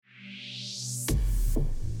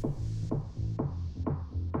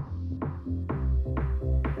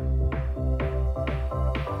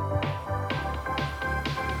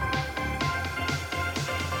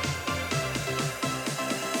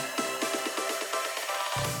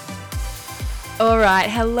All right,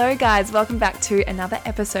 hello guys, welcome back to another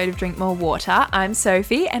episode of Drink More Water. I'm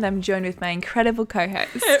Sophie and I'm joined with my incredible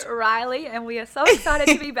co-host Riley, and we are so excited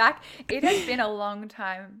to be back. It has been a long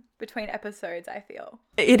time between episodes, I feel.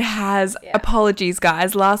 It has. Yeah. Apologies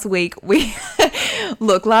guys, last week was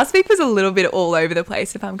a little bit all over the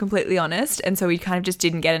place if I'm completely honest, and so we kind of just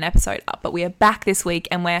didn't get an episode up, but we are back this week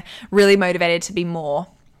and we're really motivated to be more,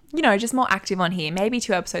 just more active on here, maybe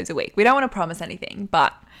 2 episodes a week. We don't want to promise anything,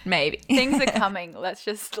 but maybe. Things are coming. Let's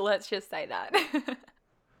just say that.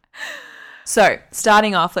 So,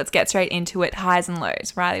 starting off, let's get straight into it. Highs and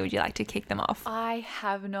lows. Riley, would you like to kick them off? I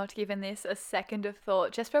have not given this a second of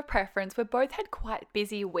thought. Just for preference, we've both had quite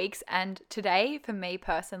busy weeks, and today, for me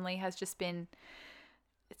personally, it's just been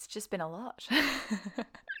a lot.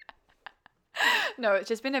 No, it's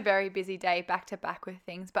just been a very busy day back to back with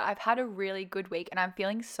things, but I've had a really good week and I'm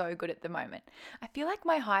feeling so good at the moment. I feel like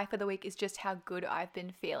my high for the week is just how good I've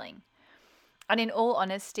been feeling. And in all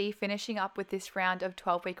honesty, finishing up with this round of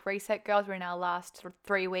 12-week reset, girls, we're in our last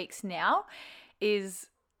 3 weeks now, is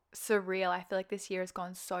surreal. I feel like this year has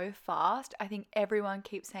gone so fast. I think everyone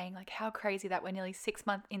keeps saying like how crazy that we're nearly 6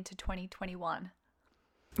 months into 2021.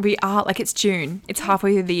 We are, like it's June. It's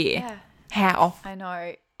halfway through the year. Yeah. How? I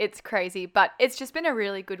know. It's crazy, but it's just been a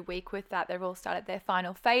really good week with that. They've all started their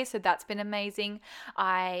final phase, so that's been amazing.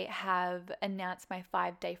 I have announced my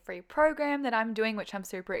 5-day free program that I'm doing, which I'm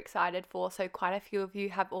super excited for. So quite a few of you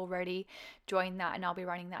have already joined that, and I'll be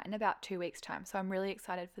running that in about 2 weeks' time. So I'm really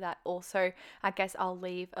excited for that. Also, I guess I'll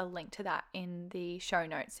leave a link to that in the show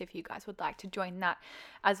notes if you guys would like to join that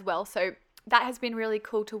as well. So that has been really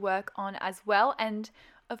cool to work on as well. And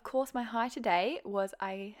of course, my high today was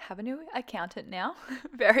I have a new accountant now.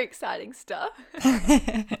 Very exciting stuff.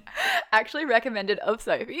 Actually recommended of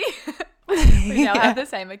Sophie. We now have the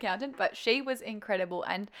same accountant, but she was incredible.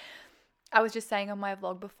 And I was just saying on my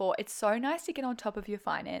vlog before, it's so nice to get on top of your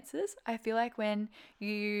finances. I feel like when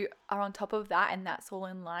you are on top of that and that's all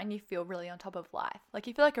in line, you feel really on top of life. Like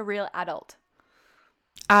you feel like a real adult.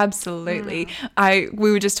 Absolutely.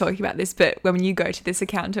 We were just talking about this, but when you go to this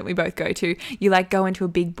accountant we both go to, you like go into a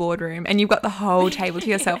big boardroom and you've got the whole table to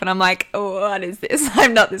yourself and I'm like, oh, what is this?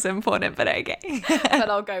 I'm not this important, but okay. But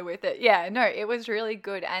I'll go with it. Yeah, no, it was really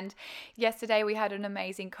good. And yesterday we had an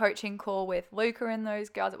amazing coaching call with Luca and those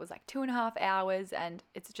girls. It was like 2.5 hours and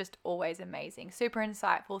it's just always amazing. Super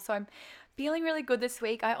insightful. So I'm feeling really good this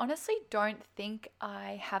week. I honestly don't think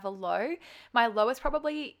I have a low. My low is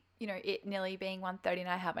probably it nearly being 1:30 and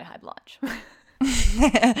I haven't had lunch.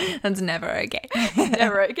 That's never okay.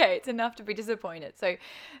 Never okay. It's enough to be disappointed. So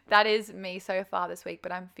that is me so far this week,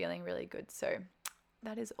 but I'm feeling really good. So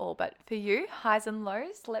that is all. But for you, highs and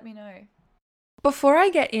lows, let me know. Before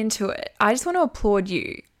I get into it, I just want to applaud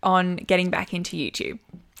you on getting back into YouTube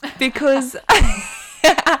because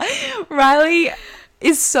Riley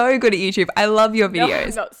is so good at YouTube. I love your videos.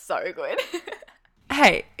 No, not so good.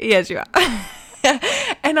 Hey, yes you are.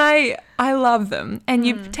 And I love them. And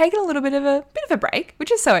you've taken a little bit of a break,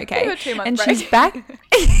 which is so okay. A 2-month and break. She's back.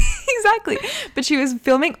 Exactly. But she was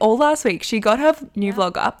filming all last week. She got her new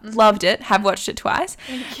vlog up, loved it, have watched it twice.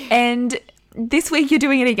 Thank you. And this week you're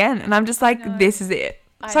doing it again. And I'm just like, this is it.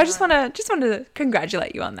 I just wanted to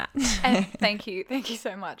congratulate you on that. And thank you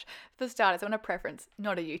so much. For starters, I want a preference,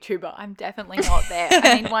 not a YouTuber. I'm definitely not there.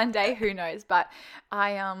 I mean, one day, who knows? But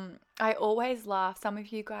I always laugh. Some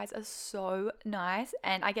of you guys are so nice,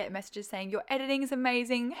 and I get messages saying your editing is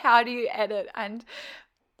amazing. How do you edit? And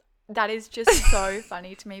that is just so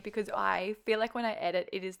funny to me because I feel like when I edit,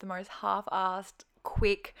 it is the most half-assed,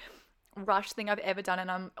 quick, rush thing I've ever done,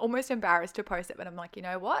 and I'm almost embarrassed to post it. But I'm like, you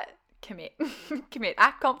know what? Commit,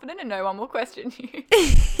 act confident and no one will question you.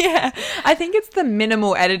 Yeah, I think it's the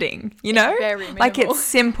minimal editing, It's very minimal. Like it's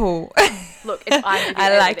simple. Look, it's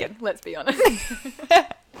I like it. Let's be honest.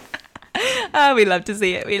 Oh, we love to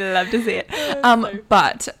see it.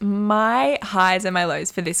 But my highs and my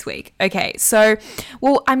lows for this week. Okay, so,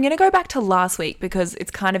 I'm going to go back to last week because it's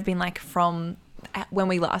kind of been like from when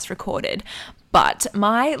we last recorded. But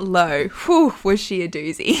my low, was she a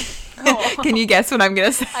doozy? Oh. Can you guess what I'm going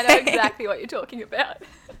to say? I know exactly what you're talking about.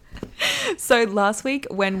 So last week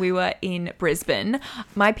when we were in Brisbane,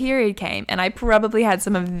 my period came and I probably had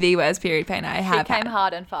some of the worst period pain I have had. It came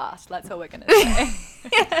hard and fast. That's all we're going to say.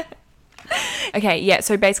 Yeah. Okay, yeah,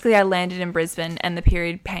 so basically I landed in Brisbane and the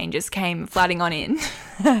period pain just came flooding on in.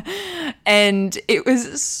 And it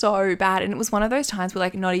was so bad. And it was one of those times where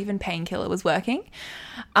like not even painkiller was working.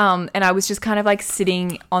 And I was just kind of like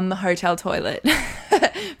sitting on the hotel toilet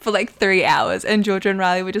for like 3 hours. And Georgia and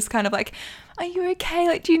Riley were just kind of like, are you okay?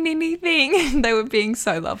 Like, do you need anything? They were being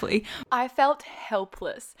so lovely. I felt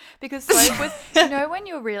helpless because Soph was, when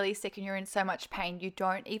you're really sick and you're in so much pain, you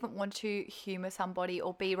don't even want to humor somebody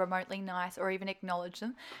or be remotely nice or even acknowledge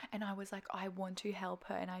them. And I was like, I want to help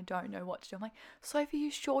her and I don't know what to do. I'm like, Soph, are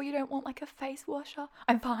you sure you don't want like a face washer?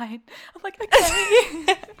 I'm fine. I'm like,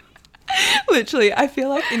 okay. Literally, I feel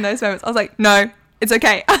like in those moments, I was like, no, it's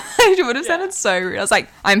okay. I would have sounded so rude. I was like,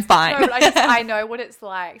 I'm fine. No, but I know what it's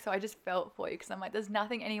like. So I just felt for you because I'm like, there's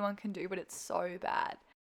nothing anyone can do, but it's so bad.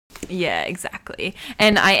 Yeah, exactly.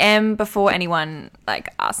 And I am, before anyone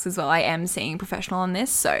like asks as well, I am seeing a professional on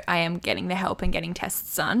this. So I am getting the help and getting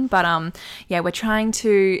tests done. But yeah, we're trying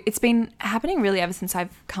to, it's been happening really ever since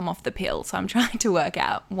I've come off the pill. So I'm trying to work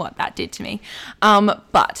out what that did to me.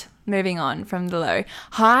 But moving on from the low,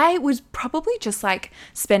 high was probably just like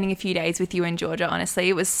spending a few days with you and Georgia. Honestly,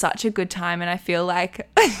 it was such a good time. And I feel like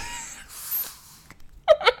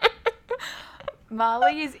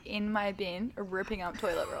Marley is in my bin ripping up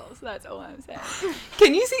toilet rolls. That's all I'm saying.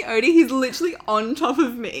 Can you see Odie? He's literally on top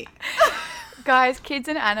of me. Guys, kids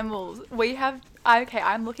and animals.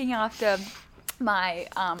 I'm looking after my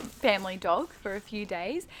family dog for a few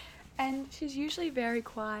days. And she's usually very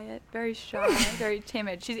quiet, very shy, very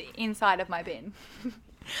timid. She's inside of my bin.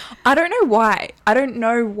 I don't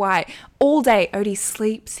know why. All day, Odie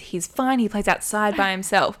sleeps. He's fine. He plays outside by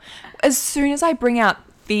himself. As soon as I bring out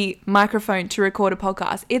the microphone to record a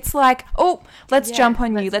podcast, it's like, oh, let's jump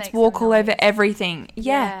on you. Let's walk all over everything.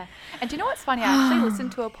 Yeah. And do you know what's funny? I actually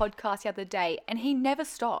listened to a podcast the other day and he never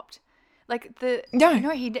stopped. Like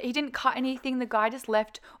he didn't cut anything. The guy just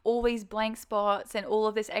left all these blank spots and all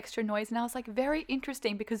of this extra noise. And I was like, very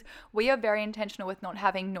interesting because we are very intentional with not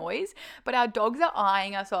having noise, but our dogs are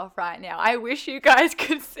eyeing us off right now. I wish you guys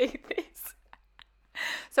could see this.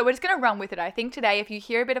 So we're just going to run with it. I think today, if you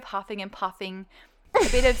hear a bit of huffing and puffing, a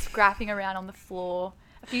bit of scrapping around on the floor,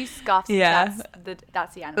 a few scuffs, that's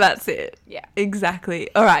the animal. That's it. Yeah. Exactly.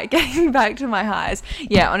 All right, getting back to my highs.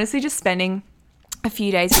 Yeah, honestly, just spending a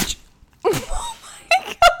few days with... Oh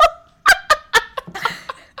my God.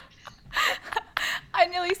 I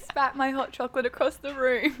nearly spat my hot chocolate across the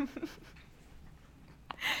room.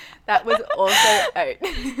 That was also oat.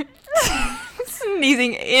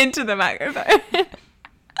 Sneezing into the microphone.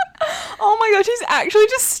 Oh my God, she's actually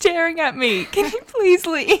just staring at me. Can you please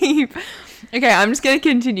leave? Okay, I'm just going to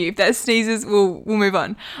continue. If that sneezes, we'll move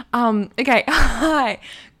on. Okay, hi.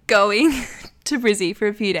 Going to Brizzy for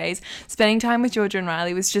a few days. Spending time with Georgia and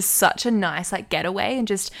Riley was just such a nice like getaway and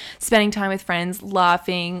just spending time with friends,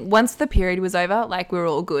 laughing. Once the period was over, like we were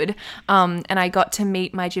all good. And I got to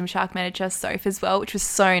meet my Gymshark manager, Soph, as well, which was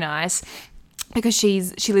so nice. Because she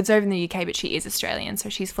lives over in the UK, but she is Australian, so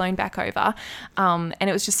she's flown back over. And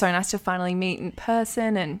it was just so nice to finally meet in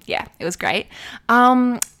person, and yeah, it was great.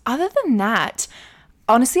 Other than that,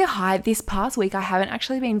 honestly, a high this past week, I haven't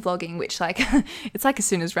actually been vlogging, which like, it's like as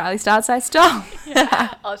soon as Riley starts, I stop.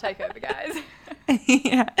 I'll take over, guys.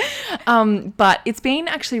 Yeah. But it's been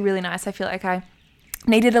actually really nice. I feel like I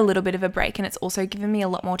needed a little bit of a break, and it's also given me a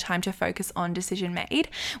lot more time to focus on Decision Made.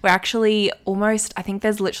 We're actually almost, I think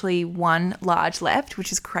there's literally one large left,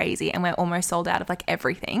 which is crazy, and we're almost sold out of like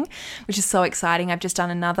everything, which is so exciting. I've just done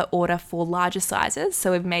another order for larger sizes,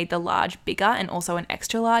 so we've made the large bigger and also an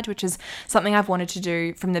extra large, which is something I've wanted to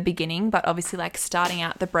do from the beginning, but obviously like starting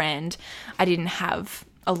out the brand, I didn't have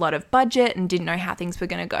a lot of budget and didn't know how things were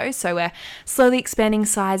going to go. So we're slowly expanding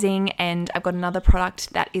sizing, and I've got another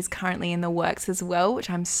product that is currently in the works as well, which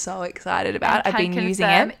I'm so excited about. I've been using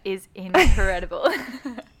it. Is incredible.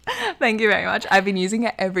 Thank you very much. I've been using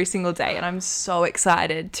it every single day, and I'm so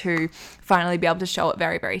excited to finally be able to show it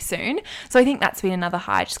very, very soon. So I think that's been another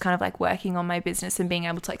high, just kind of like working on my business and being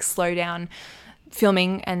able to like slow down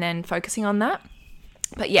filming and then focusing on that.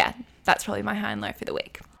 But yeah, that's probably my high and low for the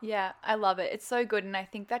week. Yeah, I love it. It's so good. And I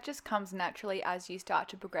think that just comes naturally as you start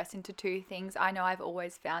to progress into two things. I know I've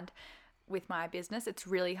always found with my business, it's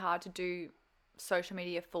really hard to do social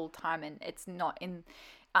media full time, and it's not in,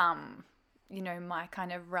 my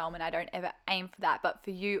kind of realm, and I don't ever aim for that. But for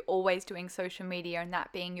you always doing social media and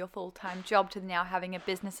that being your full-time job to now having a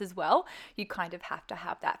business as well, you kind of have to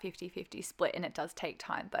have that 50-50 split, and it does take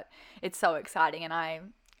time, but it's so exciting. And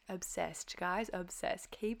I'm obsessed, guys,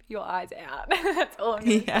 obsessed. Keep your eyes out. That's all I'm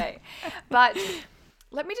going to say. But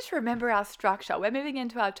let me just remember our structure. We're moving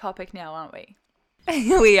into our topic now, aren't we?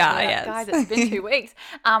 We are, yes. Guys, it's been 2 weeks.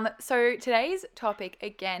 So today's topic,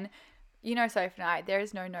 again, Soph and I, there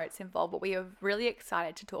is no notes involved, but we are really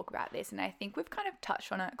excited to talk about this. And I think we've kind of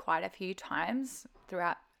touched on it quite a few times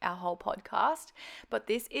throughout our whole podcast. But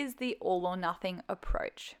this is the all or nothing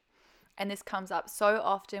approach. And this comes up so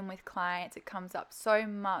often with clients. It comes up so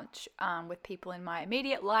much with people in my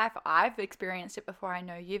immediate life. I've experienced it before. I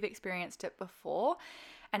know you've experienced it before.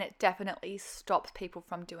 And it definitely stops people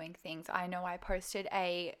from doing things. I know I posted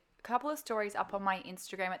a couple of stories up on my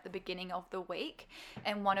Instagram at the beginning of the week,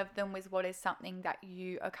 and one of them was, what is something that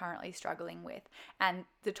you are currently struggling with? And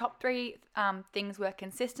the top three things were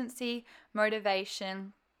consistency,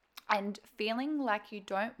 motivation, and feeling like you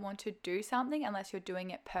don't want to do something unless you're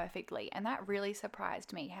doing it perfectly. And that really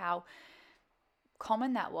surprised me how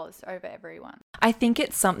common that was over everyone. I think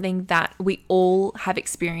it's something that we all have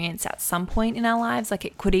experienced at some point in our lives. Like,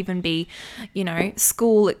 it could even be,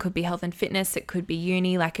 school, it could be health and fitness, it could be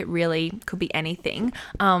uni, like it really could be anything.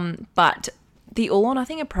 But the all or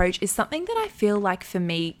nothing approach is something that I feel like for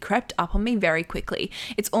me crept up on me very quickly.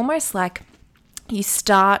 It's almost like you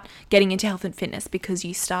start getting into health and fitness because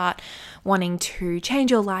you start wanting to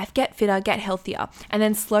change your life, get fitter, get healthier. And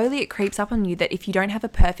then slowly it creeps up on you that if you don't have a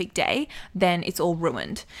perfect day, then it's all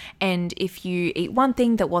ruined. And if you eat one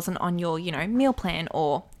thing that wasn't on your, meal plan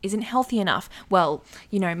or isn't healthy enough, well,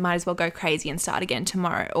 might as well go crazy and start again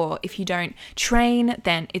tomorrow. Or if you don't train,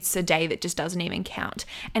 then it's a day that just doesn't even count.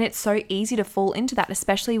 And it's so easy to fall into that,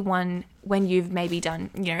 especially when you've maybe done,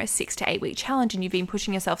 a 6 to 8 week challenge and you've been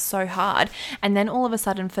pushing yourself so hard. And then all of a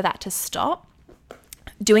sudden for that to stop,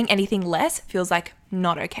 doing anything less feels like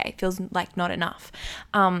not okay, feels like not enough.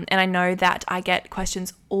 And I know that I get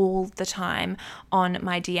questions all the time on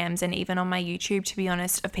my DMs and even on my YouTube, to be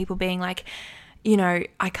honest, of people being like,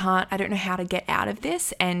 I don't know how to get out of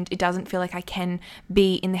this, and it doesn't feel like I can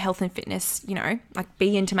be in the health and fitness,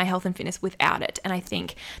 be into my health and fitness without it. And I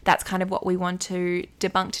think that's kind of what we want to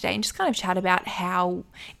debunk today, and just kind of chat about how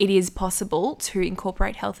it is possible to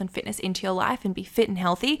incorporate health and fitness into your life and be fit and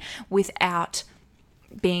healthy without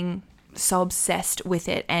being so obsessed with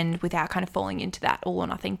it and without kind of falling into that all or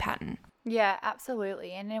nothing pattern. Yeah,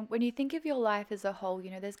 absolutely. And then when you think of your life as a whole,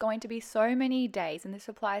 there's going to be so many days, and this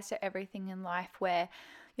applies to everything in life, where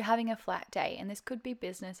you're having a flat day. And this could be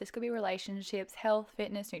business, this could be relationships, health,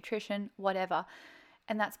 fitness, nutrition, whatever.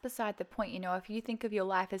 And that's beside the point. If you think of your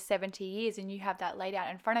life as 70 years and you have that laid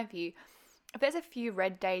out in front of you, if there's a few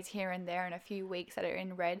red days here and there and a few weeks that are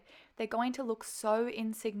in red, they're going to look so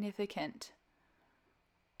insignificant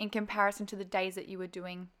in comparison to the days that you were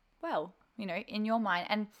doing well, in your mind.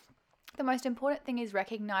 And the most important thing is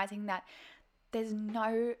recognizing that there's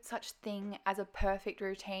no such thing as a perfect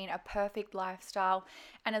routine, a perfect lifestyle.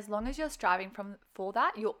 And as long as you're striving for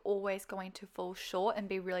that, you're always going to fall short and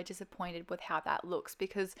be really disappointed with how that looks.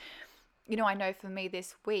 Because, I know for me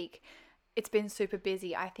this week, it's been super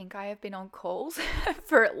busy. I think I have been on calls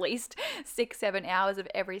for at least 6-7 hours of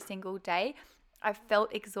every single day. I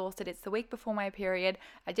felt exhausted. It's the week before my period.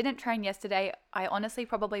 I didn't train yesterday. I honestly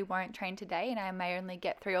probably won't train today, and I may only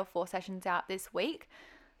get 3 or 4 sessions out this week.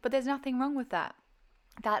 But there's nothing wrong with that.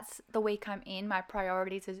 That's the week I'm in. My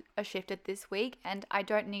priorities are shifted this week, and I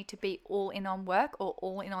don't need to be all in on work or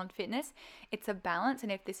all in on fitness. It's a balance,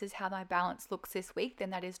 and if this is how my balance looks this week, then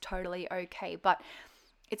that is totally okay. But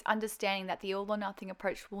it's understanding that the all or nothing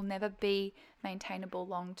approach will never be maintainable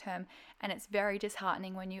long term. And it's very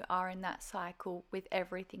disheartening when you are in that cycle with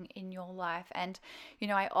everything in your life. And,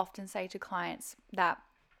 I often say to clients that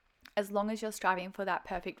as long as you're striving for that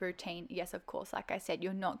perfect routine, yes, of course, like I said,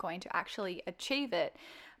 you're not going to actually achieve it,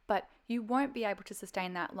 but you won't be able to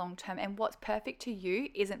sustain that long term. And what's perfect to you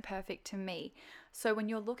isn't perfect to me. So when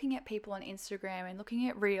you're looking at people on Instagram and looking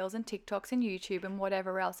at Reels and TikToks and YouTube and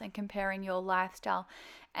whatever else and comparing your lifestyle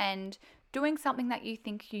and doing something that you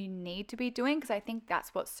think you need to be doing, because I think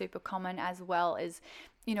that's what's super common as well is,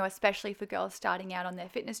 especially for girls starting out on their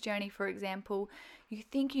fitness journey, for example, you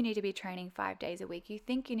think you need to be training 5 days a week. You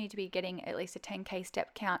think you need to be getting at least a 10K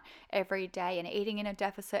step count every day and eating in a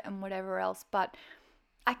deficit and whatever else. But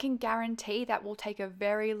I can guarantee that will take a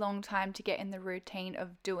very long time to get in the routine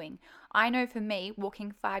of doing. I know for me,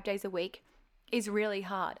 walking 5 days a week is really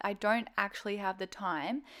hard. I don't actually have the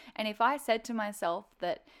time. And if I said to myself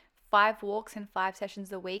that 5 walks and 5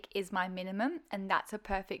 sessions a week is my minimum, and that's a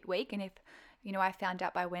perfect week, and if, I found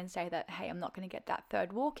out by Wednesday that, hey, I'm not going to get that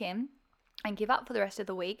 3rd walk in and give up for the rest of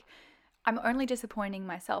the week, I'm only disappointing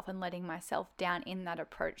myself and letting myself down in that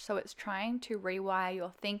approach. So it's trying to rewire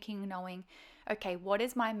your thinking, knowing, okay, what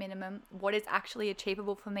is my minimum? What is actually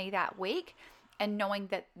achievable for me that week? And knowing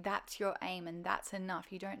that that's your aim and that's enough.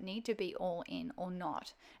 You don't need to be all in or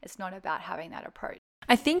not. It's not about having that approach.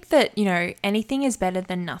 I think that, anything is better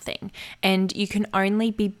than nothing, and you can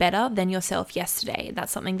only be better than yourself yesterday.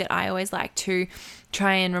 That's something that I always like to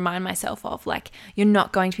try and remind myself of. Like, you're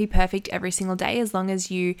not going to be perfect every single day. As long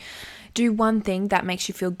as you do one thing that makes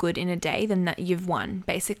you feel good in a day, then that you've won,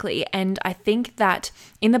 basically. And I think that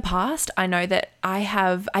in the past, I know that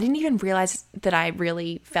I didn't even realize that I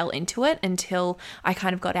really fell into it until I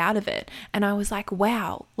kind of got out of it. And I was like,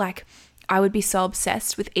 wow, like, I would be so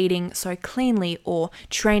obsessed with eating so cleanly or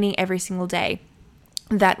training every single day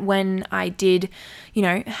that when I did,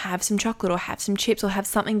 have some chocolate or have some chips or have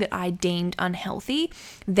something that I deemed unhealthy,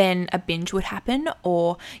 then a binge would happen.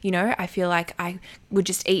 Or, I feel like I would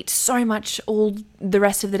just eat so much all the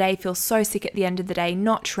rest of the day, feel so sick at the end of the day,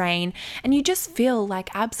 not train. And you just feel like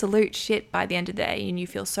absolute shit by the end of the day, and you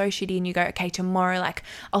feel so shitty, and you go, okay, tomorrow, like,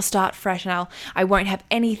 I'll start fresh and I won't have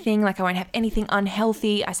anything, I won't have anything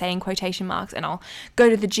unhealthy, I say in quotation marks, and I'll go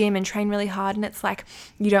to the gym and train really hard. And it's like,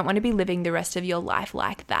 you don't want to be living the rest of your life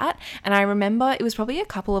like that. And I remember it was probably a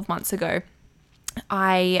couple of months ago,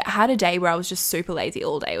 I had a day where I was just super lazy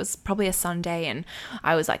all day. It was probably a Sunday, and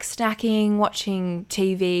I was like snacking, watching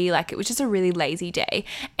TV. Like, it was just a really lazy day.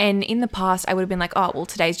 And in the past, I would have been like, oh, well,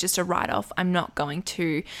 today's just a write-off. I'm not going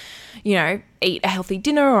to, eat a healthy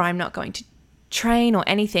dinner, or I'm not going to train or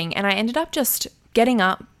anything. And I ended up just getting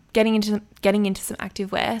up, getting into some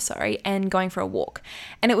active wear, and going for a walk.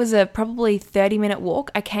 And it was a probably 30-minute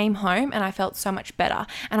walk. I came home and I felt so much better.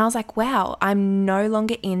 And I was like, wow, I'm no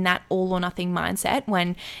longer in that all or nothing mindset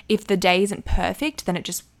when if the day isn't perfect, then it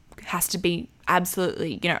just has to be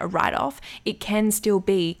absolutely, a write-off. It can still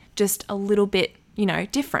be just a little bit,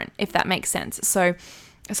 different, if that makes sense. So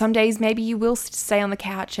some days maybe you will stay on the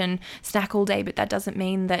couch and snack all day, but that doesn't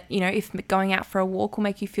mean that, if going out for a walk will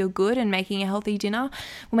make you feel good and making a healthy dinner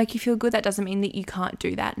will make you feel good, that doesn't mean that you can't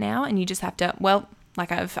do that now. And you just have to, well,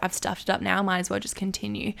 like I've stuffed it up now, might as well just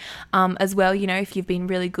continue. As well, if you've been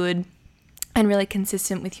really good and really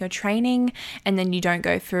consistent with your training, and then you don't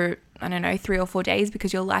go for 3 or 4 days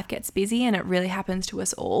because your life gets busy, and it really happens to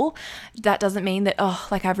us all, that doesn't mean that,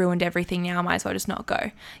 I've ruined everything now, I might as well just not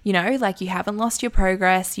go. You haven't lost your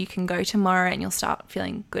progress. You can go tomorrow and you'll start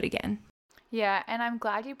feeling good again. Yeah, and I'm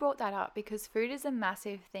glad you brought that up, because food is a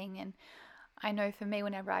massive thing. And I know for me,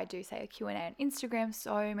 whenever I do say a Q&A on Instagram,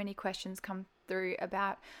 so many questions come through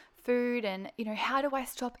about food and, how do I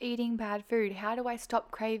stop eating bad food? How do I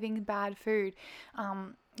stop craving bad food?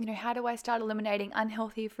 How do I start eliminating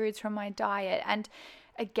unhealthy foods from my diet? And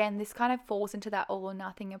again, this kind of falls into that all or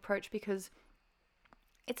nothing approach, because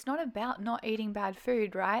it's not about not eating bad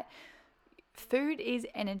food, right? Food is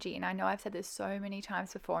energy. And I know I've said this so many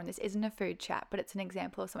times before, and this isn't a food chat, but it's an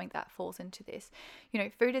example of something that falls into this.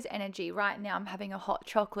 Food is energy. Right now I'm having a hot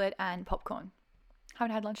chocolate and popcorn.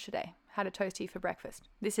 Haven't had lunch today. Had a toastie for breakfast.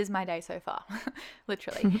 This is my day so far,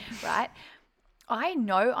 literally, right? I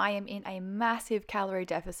know I am in a massive calorie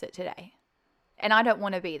deficit today, and I don't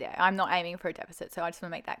want to be there. I'm not aiming for a deficit, so I just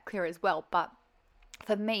want to make that clear as well. But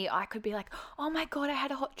for me, I could be like, oh my God, I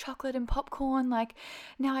had a hot chocolate and popcorn. Like,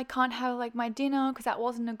 now I can't have like my dinner because that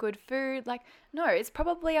wasn't a good food. Like, no, it's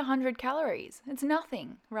probably 100 calories. It's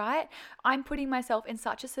nothing, right? I'm putting myself in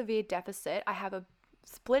such a severe deficit. I have a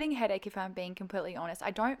splitting headache, if I'm being completely honest.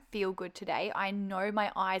 I don't feel good today. I know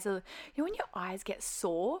my eyes are, when your eyes get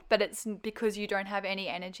sore, but it's because you don't have any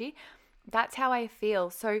energy. That's how I feel.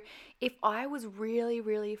 So if I was really,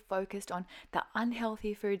 really focused on the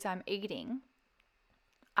unhealthy foods I'm eating,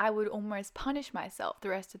 I would almost punish myself the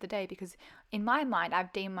rest of the day, because in my mind,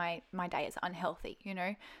 I've deemed my day as unhealthy.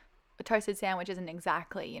 A toasted sandwich isn't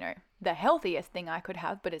exactly, the healthiest thing I could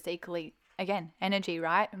have, but it's equally, again, energy,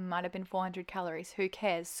 right? It might have been 400 calories. Who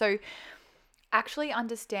cares? So actually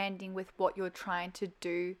understanding with what you're trying to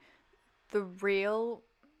do, the real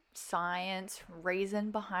science reason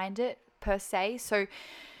behind it per se. So,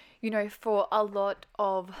 for a lot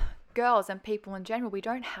of girls and people in general, we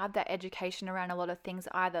don't have that education around a lot of things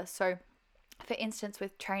either. So for instance,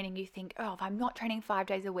 with training, you think, if I'm not training 5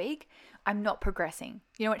 days a week, I'm not progressing.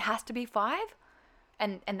 It has to be 5.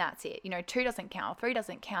 And that's it. 2 doesn't count, 3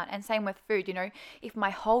 doesn't count. And same with food, if my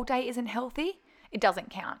whole day isn't healthy, it doesn't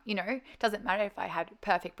count. It doesn't matter if I had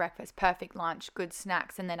perfect breakfast, perfect lunch, good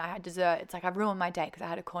snacks, and then I had dessert. It's like I've ruined my day because I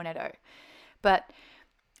had a cornetto. But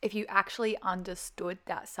if you actually understood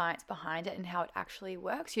that science behind it and how it actually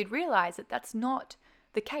works, you'd realize that that's not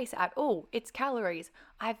the case at all. It's calories.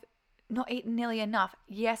 I've not eaten nearly enough.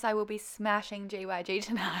 Yes, I will be smashing GYG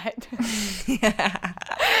tonight.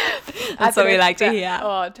 That's what we like to hear.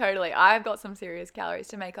 Oh, totally. I've got some serious calories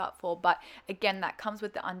to make up for. But again, that comes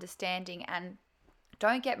with the understanding and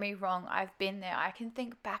Don't get me wrong, I've been there. I can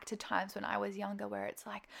think back to times when I was younger where it's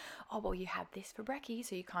like, oh, well, you had this for brekkie,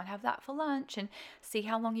 so you can't have that for lunch, and see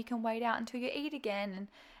how long you can wait out until you eat again.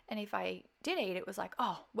 And if I did eat, it was like,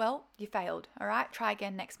 oh, well, you failed. All right, try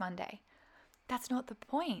again next Monday. That's not the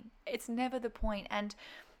point. It's never the point. And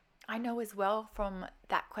I know as well from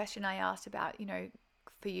that question I asked about,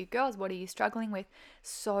 for you girls, what are you struggling with?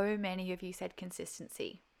 So many of you said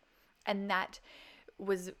consistency. And that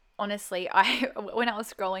was honestly, when I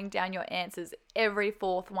was scrolling down your answers, every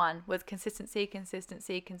fourth one was consistency.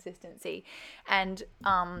 And,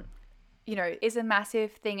 is a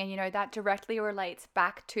massive thing. And, that directly relates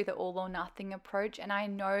back to the all or nothing approach. And I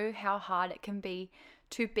know how hard it can be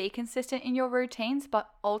to be consistent in your routines, but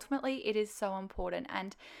ultimately it is so important.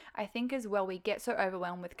 And I think as well, we get so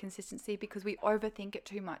overwhelmed with consistency because we overthink it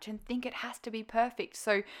too much and think it has to be perfect.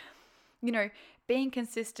 So, being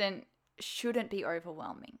consistent shouldn't be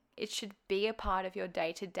overwhelming. It should be a part of your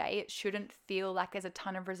day to day. It shouldn't feel like there's a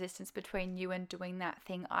ton of resistance between you and doing that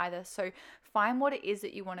thing either. So find what it is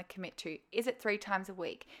that you want to commit to. Is it 3 times a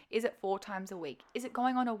week? Is it 4 times a week? Is it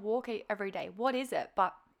going on a walk every day? What is it?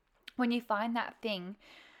 But when you find that thing,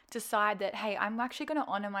 decide that, hey, I'm actually going to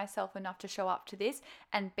honor myself enough to show up to this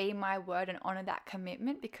and be my word and honor that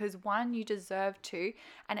commitment, because one, you deserve to,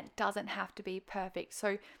 and it doesn't have to be perfect.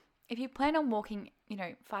 So if you plan on walking,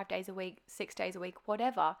 5 days a week, 6 days a week,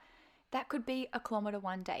 whatever, that could be 1 kilometer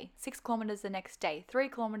one day, 6 kilometers the next day, 3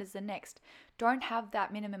 kilometers the next. Don't have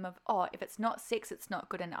that minimum of, if it's not 6, it's not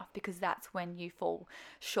good enough, because that's when you fall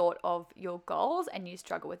short of your goals and you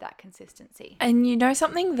struggle with that consistency. And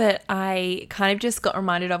something that I kind of just got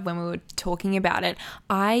reminded of when we were talking about it,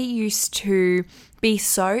 I used to be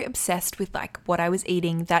so obsessed with like what I was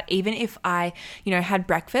eating that even if I, had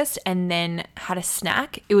breakfast and then had a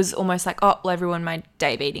snack, it was almost like, oh, well, everyone my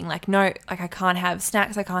day of eating. Like, no, like I can't have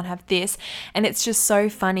snacks, I can't have this. And it's just so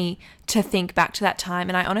funny to think back to that time.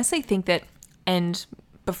 And I honestly think that, and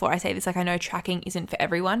before I say this, like I know tracking isn't for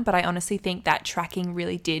everyone, but I honestly think that tracking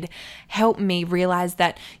really did help me realize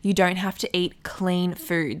that you don't have to eat clean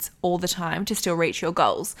foods all the time to still reach your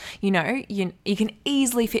goals. You can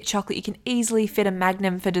easily fit chocolate, you can easily fit a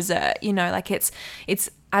Magnum for dessert, like it's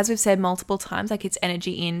as we've said multiple times, like it's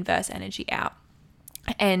energy in versus energy out.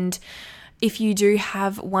 And if you do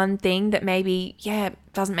have one thing that maybe,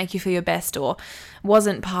 doesn't make you feel your best or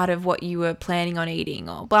wasn't part of what you were planning on eating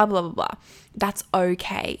or blah, blah, blah, blah, that's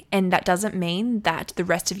okay. And that doesn't mean that the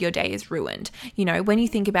rest of your day is ruined. When you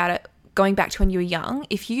think about it, going back to when you were young,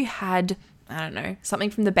 if you had, I don't know, something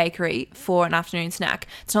from the bakery for an afternoon snack,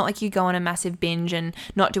 it's not like you go on a massive binge and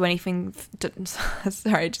not do anything,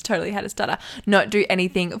 sorry, just totally had a stutter, not do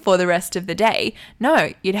anything for the rest of the day.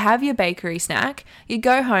 No, you'd have your bakery snack, you'd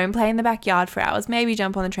go home, play in the backyard for hours, maybe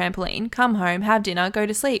jump on the trampoline, come home, have dinner, go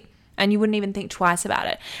to sleep. And you wouldn't even think twice about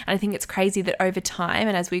it. And I think it's crazy that over time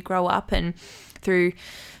and as we grow up and through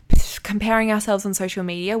comparing ourselves on social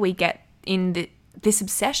media, we get in this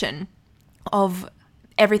obsession of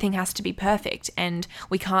everything has to be perfect and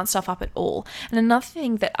we can't stuff up at all. And another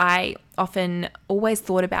thing that I often always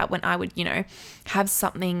thought about when I would, have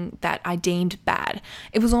something that I deemed bad,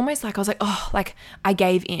 it was almost like I was like, like I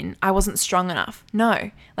gave in. I wasn't strong enough. No,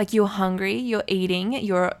 like you're hungry, you're eating,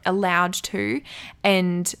 you're allowed to,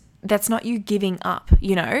 and that's not you giving up,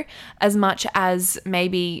 as much as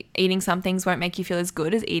maybe eating some things won't make you feel as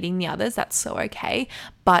good as eating the others. That's so okay,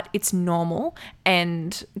 but it's normal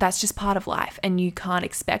and that's just part of life. And you can't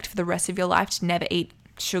expect for the rest of your life to never eat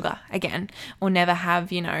sugar again or never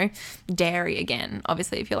have, dairy again.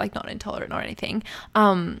 Obviously, if you're like not intolerant or anything.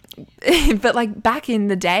 But like back in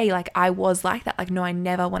the day, like I was like that. Like, no, I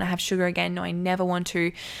never want to have sugar again. No, I never want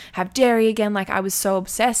to have dairy again. Like I was so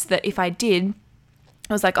obsessed that if I did,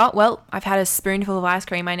 I was like, oh, well, I've had a spoonful of ice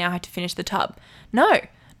cream. I now have to finish the tub. No,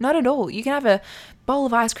 not at all. You can have a bowl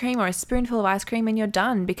of ice cream or a spoonful of ice cream and you're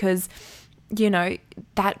done, because,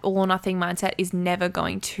 that all or nothing mindset is never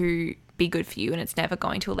going to be good for you and it's never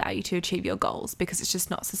going to allow you to achieve your goals because it's just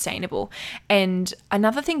not sustainable. And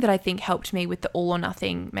another thing that I think helped me with the all or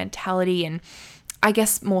nothing mentality, and I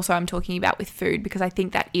guess more so I'm talking about with food, because I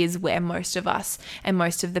think that is where most of us and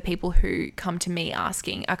most of the people who come to me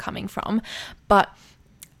asking are coming from. But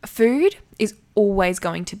food is always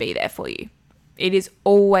going to be there for you. It is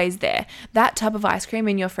always there. That tub of ice cream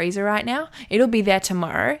in your freezer right now, it'll be there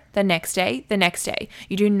tomorrow, the next day, the next day.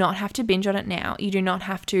 You do not have to binge on it now. You do not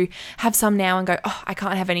have to have some now and go, oh, I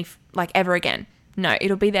can't have any like ever again. No,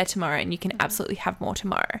 it'll be there tomorrow and you can absolutely have more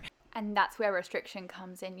tomorrow. And that's where restriction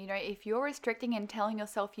comes in. If you're restricting and telling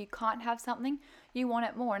yourself you can't have something, you want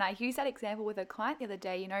it more. And I used that example with a client the other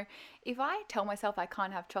day. If I tell myself I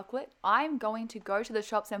can't have chocolate, I'm going to go to the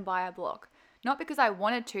shops and buy a block. not because I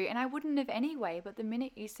wanted to, and I wouldn't have anyway, but the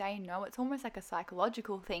minute you say no, it's almost like a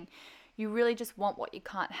psychological thing. You really just want what you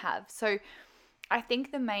can't have. So I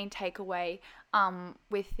think the main takeaway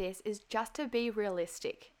with this is just to be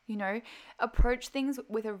realistic. Approach things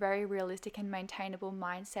with a very realistic and maintainable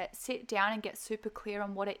mindset. Sit down and get super clear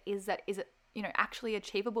on what it is that is, actually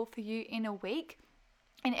achievable for you in a week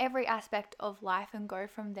in every aspect of life, and go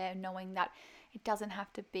from there knowing that it doesn't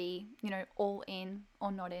have to be, all in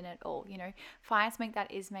or not in at all. Find something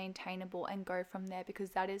that is maintainable and go from there,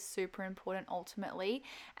 because that is super important ultimately.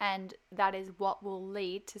 And that is what will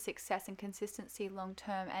lead to success and consistency long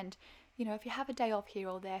term. And, if you have a day off here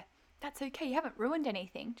or there, that's okay. You haven't ruined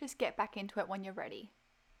anything. Just get back into it when you're ready.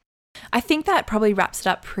 I think that probably wraps it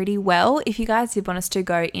up pretty well. If you guys did want us to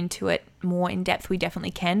go into it more in depth, we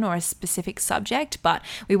definitely can, or a specific subject, but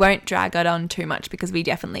we won't drag it on too much because we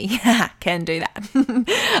definitely can do that.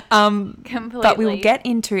 Completely. But we will get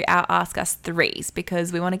into our Ask Us threes,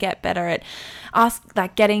 because we want to get better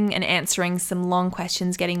at getting and answering some long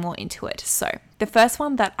questions, getting more into it. So the first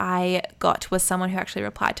one that I got was someone who actually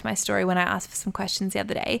replied to my story when I asked for some questions the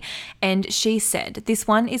other day. And she said, this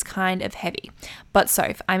one is kind of heavy, but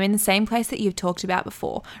Soph, I'm in the same place that you've talked about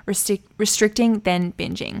before, restricting then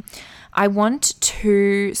binging. I want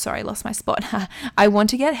to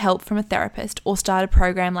get help from a therapist or start a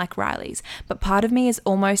program like Riley's, but part of me is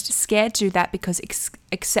almost scared to do that because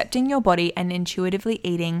accepting your body and intuitively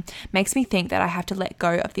eating makes me think that I have to let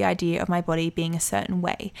go of the idea of my body being a certain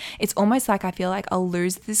way. It's almost like I feel like I'll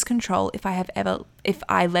lose this control if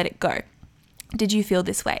I let it go. Did you feel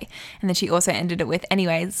this way? And then she also ended it with,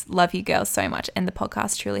 anyways, love you girls so much. And the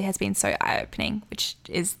podcast truly has been so eye-opening, which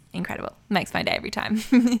is incredible. Makes my day every time.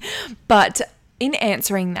 But in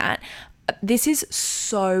answering that, this is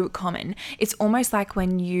so common. It's almost like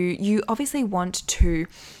when you obviously want to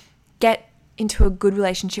get into a good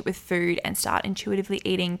relationship with food and start intuitively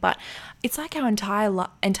eating, but it's like our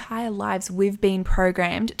entire lives we've been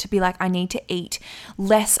programmed to be like, I need to eat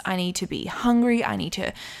less, I need to be hungry, I need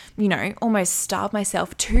to, almost starve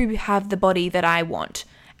myself to have the body that I want.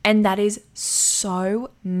 And that is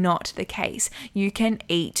so not the case. You can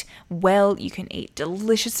eat well, you can eat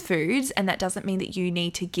delicious foods, and that doesn't mean that you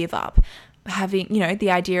need to give up having, the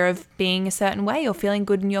idea of being a certain way or feeling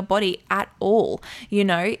good in your body at all.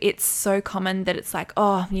 It's so common that it's like,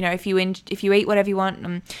 if you eat whatever you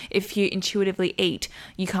want, if you intuitively eat,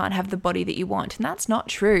 you can't have the body that you want. And that's not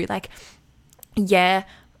true. Like, yeah,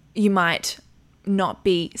 you might not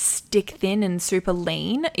be stick thin and super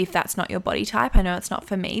lean if that's not your body type. I know it's not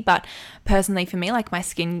for me, but personally for me, like, my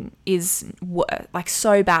skin is like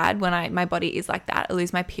so bad when my body is like that. I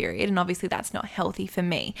lose my period, and obviously that's not healthy for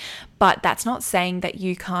me. But that's not saying that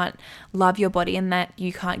you can't love your body and that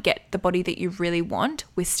you can't get the body that you really want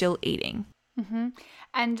with still eating. Mm-hmm.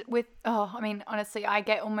 And honestly, I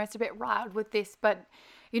get almost a bit riled with this, but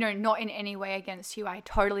not in any way against you. I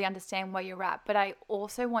totally understand where you're at, but I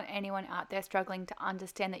also want anyone out there struggling to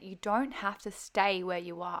understand that you don't have to stay where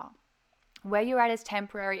you are. Where you're at is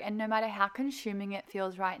temporary, and no matter how consuming it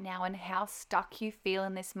feels right now and how stuck you feel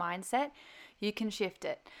in this mindset, you can shift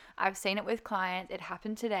it. I've seen it with clients. It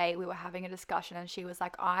happened today. We were having a discussion and she was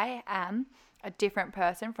like, I am a different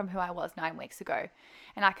person from who I was 9 weeks ago.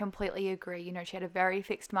 And I completely agree. She had a very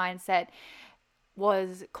fixed mindset,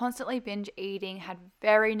 was constantly binge eating, had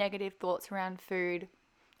very negative thoughts around food,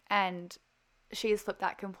 and she's flipped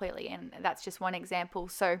that completely. And that's just one example.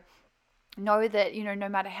 So know that, no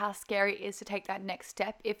matter how scary it is to take that next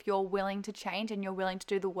step, if you're willing to change and you're willing to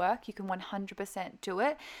do the work, you can 100% do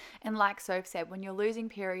it. And like Soph said, when you're losing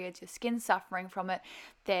periods, your skin's suffering from it,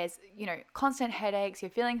 there's, constant headaches,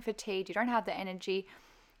 you're feeling fatigued, you don't have the energy,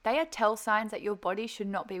 they are tell signs that your body should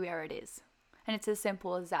not be where it is. And it's as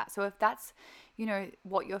simple as that. So if that's,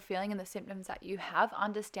 what you're feeling and the symptoms that you have,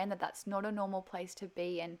 understand that that's not a normal place to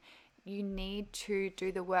be, and you need to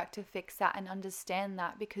do the work to fix that and understand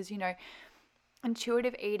that, because,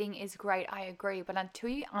 intuitive eating is great, I agree, but until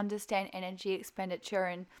you understand energy expenditure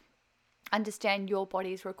and understand your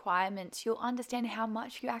body's requirements, you'll understand how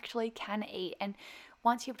much you actually can eat. And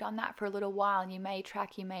once you've done that for a little while, and you may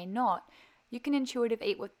track, you may not, you can intuitive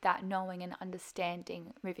eat with that knowing and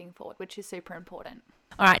understanding moving forward, which is super important.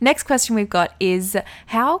 All right, next question we've got is,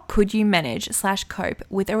 how could you manage/cope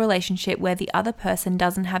with a relationship where the other person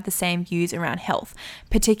doesn't have the same views around health,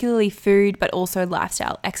 particularly food, but also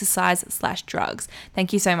lifestyle, exercise/drugs?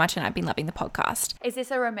 Thank you so much, and I've been loving the podcast. Is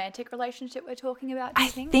this a romantic relationship we're talking about, I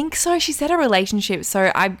think so. She said a relationship,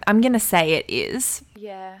 so I'm going to say it is.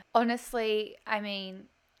 Yeah. Honestly,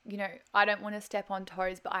 I don't want to step on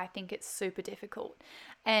toes, but I think it's super difficult.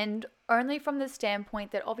 And only from the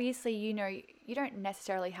standpoint that obviously, you don't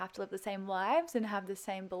necessarily have to live the same lives and have the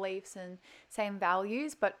same beliefs and same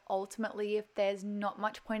values, but ultimately, if there's not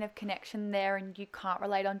much point of connection there and you can't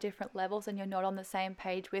relate on different levels and you're not on the same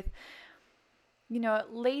page with,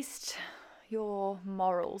 at least your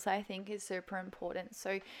morals, I think, is super important.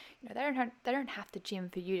 So, they don't have to gym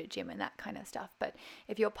for you to gym and that kind of stuff. But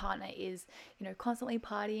if your partner is, constantly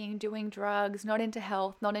partying, doing drugs, not into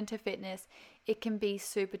health, not into fitness, it can be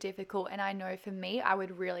super difficult. And I know for me, I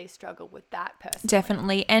would really struggle with that personally.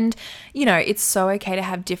 Definitely. And, it's so okay to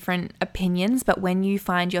have different opinions, but when you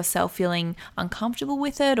find yourself feeling uncomfortable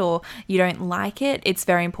with it or you don't like it, it's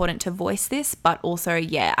very important to voice this. But also,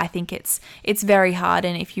 yeah, I think it's very hard.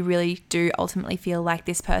 And if you really do ultimately feel like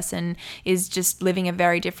this person is just living a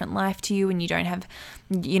very different life to you and you don't have,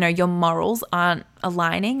 your morals aren't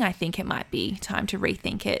aligning, I think it might be time to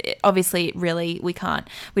rethink it. Obviously, really, we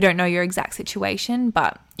don't know your exact situation,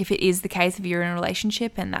 but if it is the case if you're in a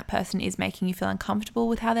relationship and that person is making you feel uncomfortable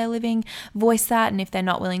with how they're living, voice that. And if they're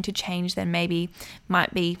not willing to change, then maybe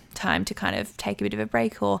might be time to kind of take a bit of a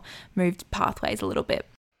break or move pathways a little bit.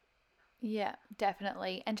 Yeah,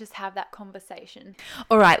 definitely. And just have that conversation.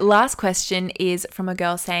 All right, last question is from a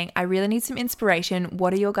girl saying, I really need some inspiration.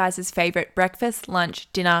 What are your guys' favorite breakfast,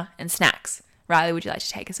 lunch, dinner, and snacks? Riley, would you like to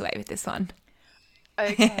take us away with this one?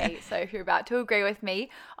 Okay, so if you're about to agree with me,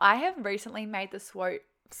 I have recently made the swap.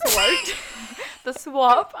 Switch and my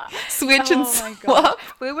swap. God.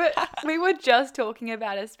 We were just talking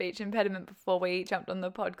about a speech impediment before we jumped on the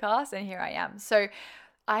podcast, and here I am. So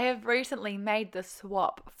I have recently made the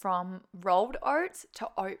swap from rolled oats to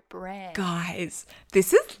oat bran. Guys,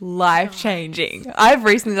 this is life-changing. I've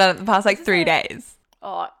recently done it in the past 3 days.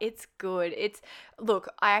 Oh, it's good. Look,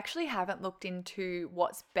 I actually haven't looked into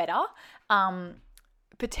what's better.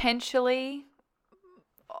 Potentially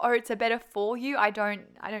oats are better for you. I don't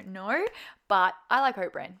know, but I like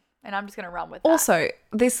oat bran and I'm just going to run with that. Also,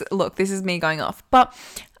 this is me going off, but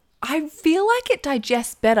I feel like it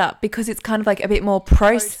digests better because it's kind of like a bit more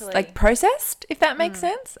processed, if that makes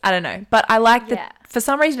sense. I don't know, but I like that. For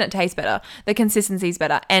some reason it tastes better, the consistency's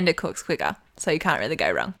better, and it cooks quicker, so you can't really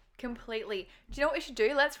go wrong. Completely. Do you know what we should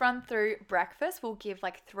do? Let's run through breakfast. We'll give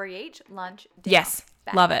 3 each. Lunch, dinner. Yes,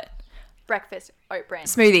 love it. Breakfast, oat bran.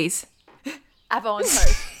 Smoothies. Avo on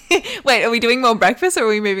toast. Wait, are we doing more breakfast or are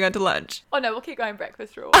we moving on to lunch? Oh no, we'll keep going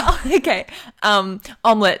breakfast for a while. Okay.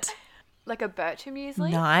 Omelette. Like a Bircher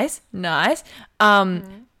muesli. Nice.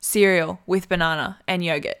 Cereal with banana and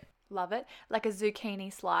yogurt. Love it. Like a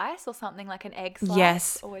zucchini slice or something like an egg slice.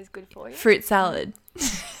 Yes. Always good for you. Fruit salad.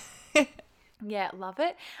 Yeah, love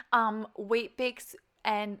it. Wheat Bix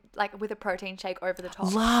and with a protein shake over the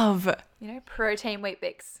top. Love. Protein Wheat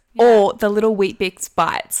Bix. Yeah. Or the little Wheat Bix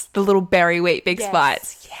bites. The little berry Wheat Bix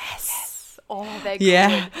bites. Yes. Oh, they're good.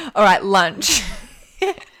 Yeah. All right, lunch.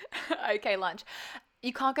 Okay, lunch.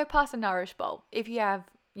 You can't go past a Nourish bowl. If you have,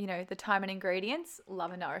 the time and ingredients,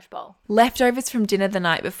 love a Nourish bowl. Leftovers from dinner the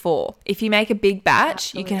night before. If you make a big batch,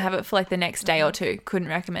 Absolutely. You can have it for the next day or two. Couldn't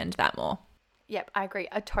recommend that more. Yep, I agree.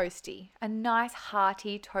 A toasty. A nice,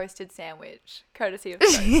 hearty, toasted sandwich. Courtesy of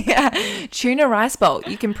Toast. Yeah. Tuna rice bowl.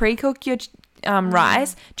 You can pre-cook your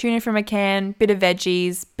rice, tuna from a can, bit of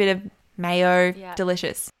veggies, bit of mayo. Yeah.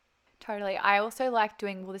 Delicious. Totally. I also like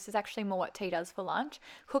doing, this is actually more what T does for lunch.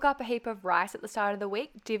 Cook up a heap of rice at the start of the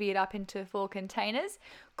week, divvy it up into 4 containers,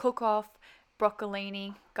 cook off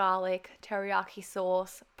broccolini, garlic, teriyaki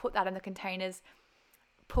sauce, put that in the containers,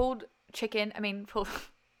 pulled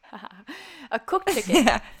a cooked chicken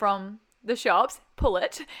from the shops, pull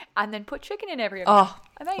it, and then put chicken in every meal. Oh,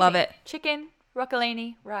 amazing. Love it. Chicken,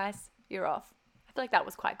 broccolini, rice, you're off. I feel like that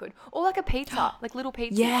was quite good. Or like a pizza, like little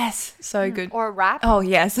pizza. Yes, so good. Or a wrap. Oh,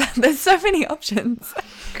 yes. There's so many options.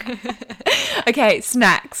 Okay,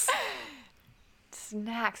 snacks.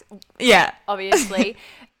 Snacks. Yeah. Obviously,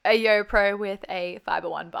 a YoPro with a Fiber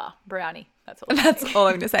One bar. Brownie. That's all. That's all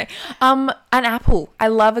I'm going to say. An apple. I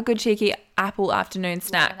love a good cheeky apple afternoon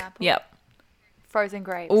snack. An apple. Yep. Frozen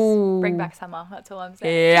grapes. Ooh. Bring back summer. That's all I'm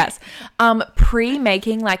saying. Yes.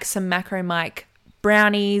 Pre-making some Macro Mike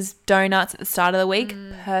brownies, donuts at the start of the week.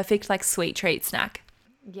 Perfect sweet treat snack.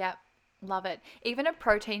 Yep. Love it. Even a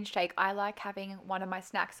protein shake. I like having one of my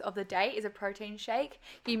snacks of the day is a protein shake.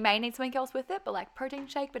 You may need something else with it, but protein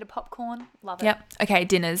shake, bit of popcorn. Love it. Yep. Okay,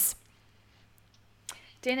 dinners.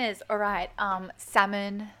 All right.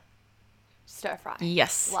 Salmon stir fry.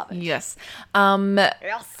 Yes. Love it. Yes.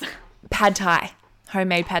 Yes. Pad thai.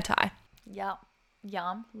 Homemade pad thai. Yep.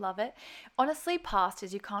 Yum. Love it. Honestly,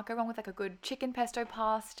 pastas. You can't go wrong with a good chicken pesto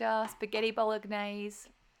pasta, spaghetti bolognese,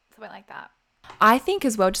 something like that. I think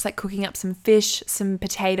as well, just like cooking up some fish, some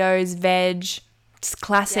potatoes, veg, just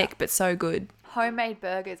classic, but so good. Homemade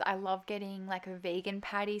burgers. I love getting like a vegan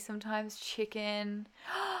patty sometimes, chicken.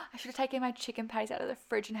 I should have taken my chicken patties out of the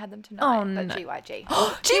fridge and had them tonight. Oh, no. But GYG.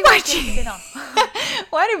 GYG! dinner.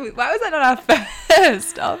 Why was that not our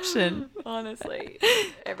first option? Honestly,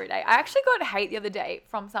 every day. I actually got hate the other day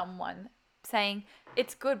from someone saying,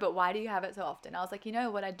 it's good, but why do you have it so often? I was like, you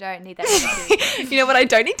know what? I don't need that. You know what? I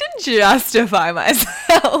don't need to justify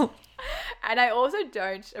myself. And I also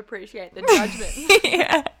don't appreciate the judgment.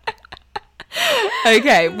 Yeah.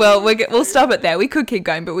 Okay, well, we'll stop it there. We could keep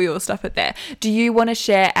going, but we will stop it there. Do you want to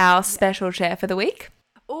share our special share for the week?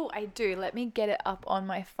 Oh, I do. Let me get it up on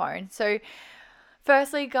my phone. So,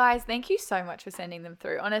 firstly, guys, thank you so much for sending them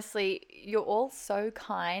through. Honestly, you're all so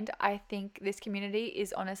kind. I think this community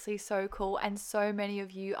is honestly so cool, and so many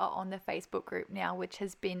of you are on the Facebook group now, which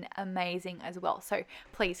has been amazing as well. So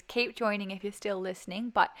please keep joining if you're still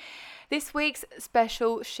listening. But this week's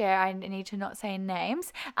special share, I need to not say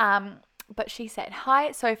names. But she said,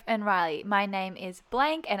 "Hi, Soph and Riley. My name is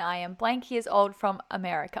blank and I am blank years old from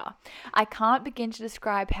America. I can't begin to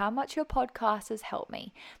describe how much your podcast has helped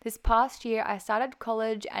me. This past year, I started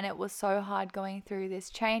college and it was so hard going through this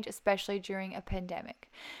change, especially during a pandemic."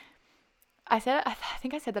 I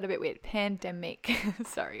think I said that a bit weird. Pandemic.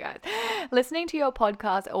 Sorry, guys. Listening to your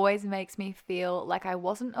podcast always makes me feel like I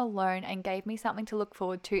wasn't alone and gave me something to look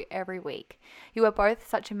forward to every week. You are both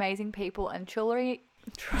such amazing people and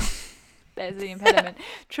there's the impediment.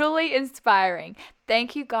 Truly inspiring.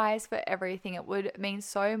 Thank you guys for everything. It would mean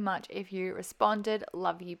so much if you responded.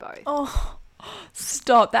 Love you both. Oh,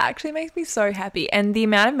 stop. That actually makes me so happy. And the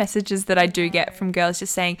amount of messages that I do get from girls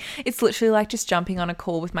just saying, it's literally like just jumping on a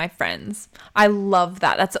call with my friends. I love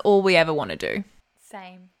that. That's all we ever want to do.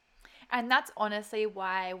 Same. And that's honestly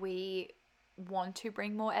why we want to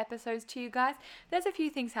bring more episodes to you guys. There's a few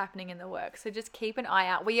things happening in the works, so just keep an eye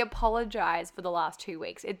out. We apologize for the last 2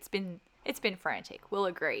 weeks. It's been frantic, we'll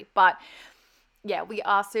agree. But yeah, we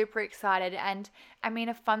are super excited. And I mean,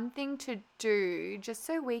 a fun thing to do, just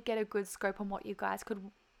so we get a good scope on what you guys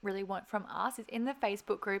could really want from us, is in the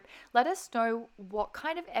Facebook group, let us know what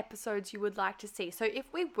kind of episodes you would like to see. So if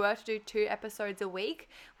we were to do 2 episodes a week,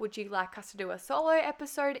 would you like us to do a solo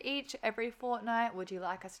episode each every fortnight? Would you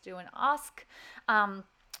like us to do an ask?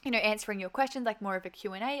 Answering your questions, like more of a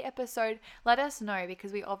Q&A episode. Let us know,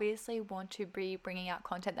 because we obviously want to be bringing out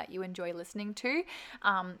content that you enjoy listening to.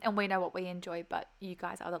 And we know what we enjoy, but you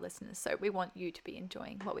guys are the listeners. So we want you to be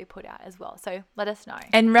enjoying what we put out as well. So let us know.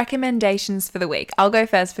 And recommendations for the week. I'll go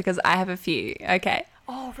first because I have a few. Okay.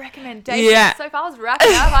 Oh, recommendations. Yeah. So if I was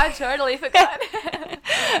wrapping up, I totally forgot.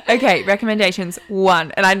 Okay, recommendations.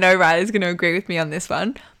 1, and I know Riley's going to agree with me on this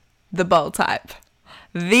one. The Bold Type.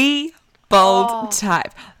 The Bold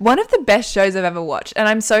Type. One of the best shows I've ever watched. And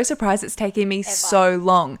I'm so surprised it's taken me so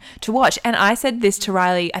long to watch. And I said this to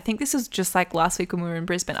Riley, I think this was just like last week when we were in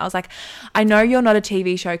Brisbane. I was like, I know you're not a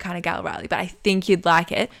TV show kind of gal, Riley, but I think you'd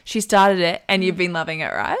like it. She started it and you've been loving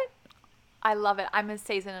it, right? I love it. I'm a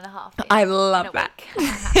season and a half in. I love that.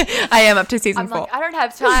 I am up to season 4. Like, I don't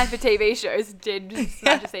have time for TV shows. Did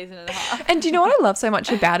smash a season and a half. And do you know what I love so much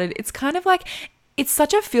about it? It's kind of like, it's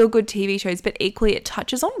such a feel-good TV shows, but equally it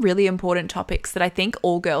touches on really important topics that I think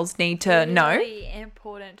all girls need to know. Really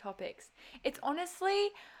important topics. It's honestly,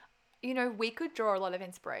 we could draw a lot of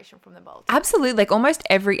inspiration from the Bold Type. Absolutely. Like almost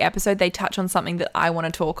every episode they touch on something that I want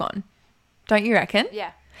to talk on. Don't you reckon?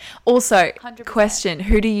 Yeah. Also, 100%. Question,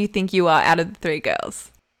 who do you think you are out of the 3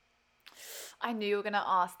 girls? I knew you were going to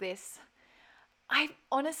ask this.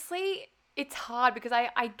 It's hard because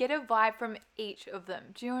I get a vibe from each of them.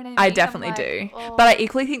 Do you know what I mean? I definitely do. But I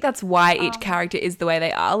equally think that's why each character is the way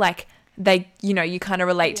they are. Like they, you kind of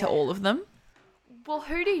relate to all of them. Well,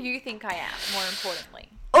 who do you think I am, more importantly?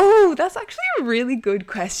 Oh, that's actually a really good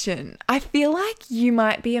question. I feel like you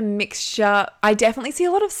might be a mixture. I definitely see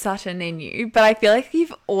a lot of Sutton in you, but I feel like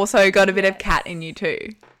you've also got a bit of Kat in you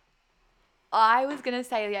too. I was going to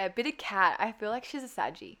say, a bit of Kat. I feel like she's a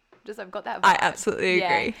Saggy. I've got that vibe. I absolutely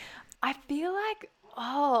agree. I feel like,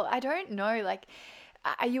 I don't know. Like,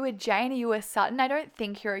 are you a Jane? Are you a Sutton? I don't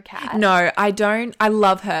think you're a Kat. No, I don't. I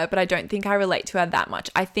love her, but I don't think I relate to her that much.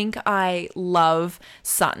 I think I love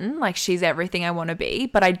Sutton. Like, she's everything I want to be,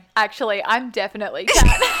 but Actually, I'm definitely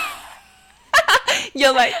Kat.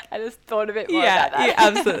 You're like... I just thought a bit more about that. You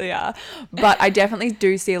absolutely are. But I definitely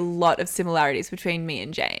do see a lot of similarities between me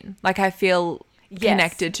and Jane. Like, I feel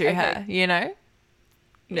connected to her,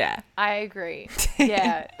 Yeah. I agree.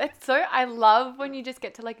 Yeah. I love when you just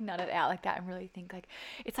get to like nut it out like that and really think like,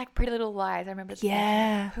 it's like Pretty Little Lies. I remember.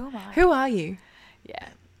 Yeah. Who am I? Who are you? Yeah.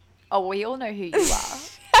 Oh, we all know who you are.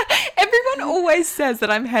 Everyone Everyone always says that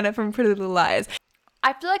I'm Hannah from Pretty Little Liars.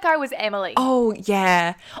 I feel like I was Emily. Oh,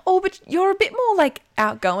 yeah. Oh, but you're a bit more like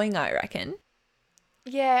outgoing, I reckon.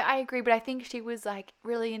 Yeah, I agree, but I think she was like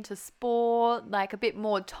really into sport, like a bit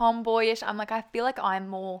more tomboyish. I'm like, I feel like I'm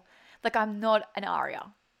more, like I'm not an Aria.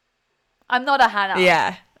 I'm not a Hannah.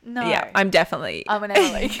 Yeah. No. Yeah, I'm definitely. I'm an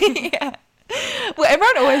Emily. Yeah. Well,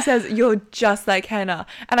 everyone always says you're just like Hannah,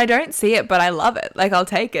 and I don't see it, but I love it. Like, I'll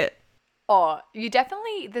take it. Oh,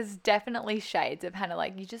 there's definitely shades of Hannah.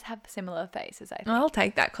 Like, you just have similar faces, I think. I'll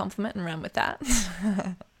take that compliment and run with that.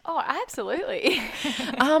 Oh, absolutely.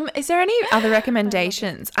 Is there any other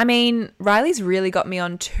recommendations? I mean, Riley's really got me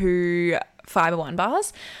on 2 Fibre One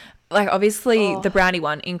bars. Like, obviously, the brownie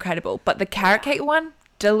one, incredible. But the carrot cake one,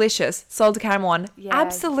 delicious. Salted caramel one,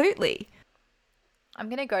 absolutely. I'm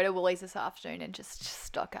going to go to Woolies this afternoon and just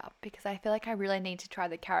stock up because I feel like I really need to try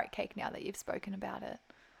the carrot cake now that you've spoken about it.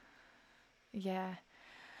 Yeah.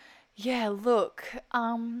 Yeah, look,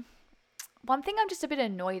 one thing I'm just a bit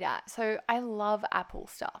annoyed at. So I love Apple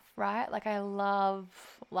stuff, right? Like I love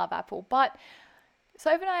Apple. But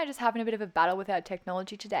Soph and I are just having a bit of a battle with our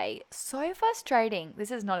technology today. So frustrating.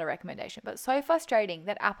 This is not a recommendation, but so frustrating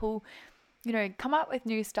that Apple, come up with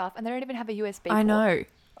new stuff and they don't even have a USB port. I know.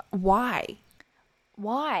 Why?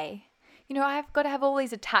 I've got to have all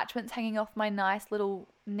these attachments hanging off my nice little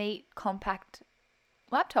neat compact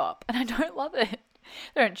laptop and I don't love it.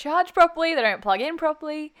 They don't charge properly. They don't plug in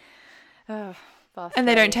properly. Oh, and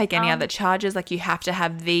they don't take any other charges. Like you have to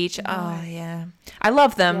have the... Oh, yeah. I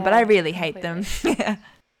love them, but I really hate them. Yeah.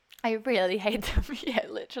 I really hate them. Yeah,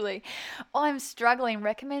 literally. Oh, I'm struggling.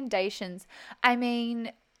 Recommendations. I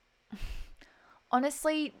mean,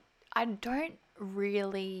 honestly, I don't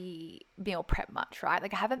really meal prep much, right?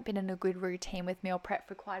 Like I haven't been in a good routine with meal prep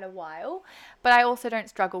for quite a while, but I also don't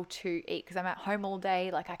struggle to eat because I'm at home all day.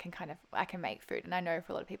 Like I can make food, and I know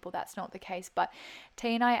for a lot of people that's not the case, but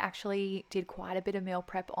T and I actually did quite a bit of meal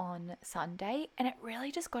prep on Sunday and it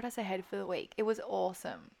really just got us ahead for the week. It was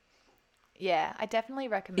awesome. Yeah, I definitely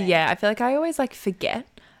recommend. Yeah, I feel like I always forget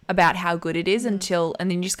about how good it is and then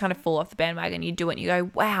you just kind of fall off the bandwagon. You do it and you go,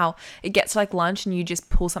 wow, it gets to lunch and you just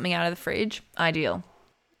pull something out of the fridge. Ideal.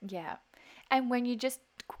 Yeah. And when you just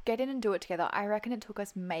get in and do it together, I reckon it took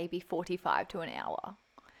us maybe 45 to an hour.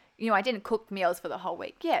 I didn't cook meals for the whole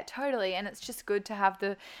week. Yeah, totally. And it's just good to have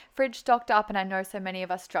the fridge stocked up. And I know so many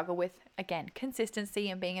of us struggle with, again, consistency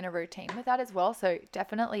and being in a routine with that as well. So it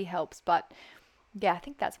definitely helps. But yeah, I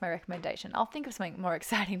think that's my recommendation. I'll think of something more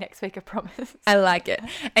exciting next week, I promise. I like it.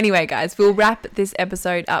 Anyway, guys, we'll wrap this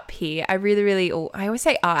episode up here. I really, I always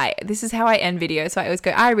say this is how I end videos. So I always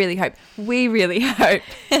go, I really hope, we really hope.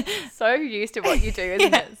 So used to what you do,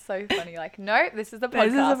 isn't it? So funny. Like, no, this is a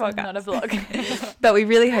podcast, not a vlog. But we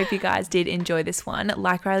really hope you guys did enjoy this one.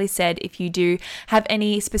 Like Riley said, if you do have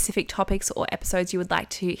any specific topics or episodes you would like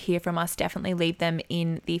to hear from us, definitely leave them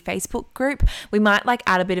in the Facebook group. We might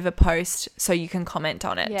add a bit of a post so you can comment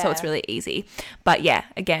on it. So it's really easy. But yeah,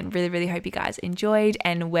 again, really hope you guys enjoyed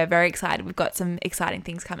and we're very excited. We've got some exciting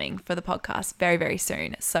things coming for the podcast very, very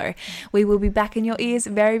soon. So we will be back in your ears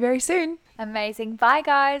very, very soon. Amazing. Bye,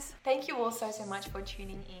 guys. Thank you all so much for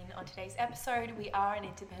tuning in on today's episode. We are an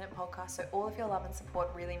independent podcast, so all of your love and support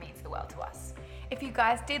really means the world to us. If you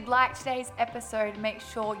guys did like today's episode, make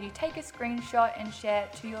sure you take a screenshot and share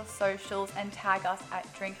it to your socials and tag us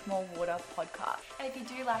at Drink More Water Podcast. And if you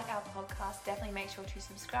do like our podcast, definitely make sure to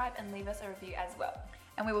subscribe and leave us a review as well.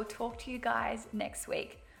 And we will talk to you guys next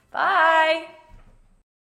week. Bye.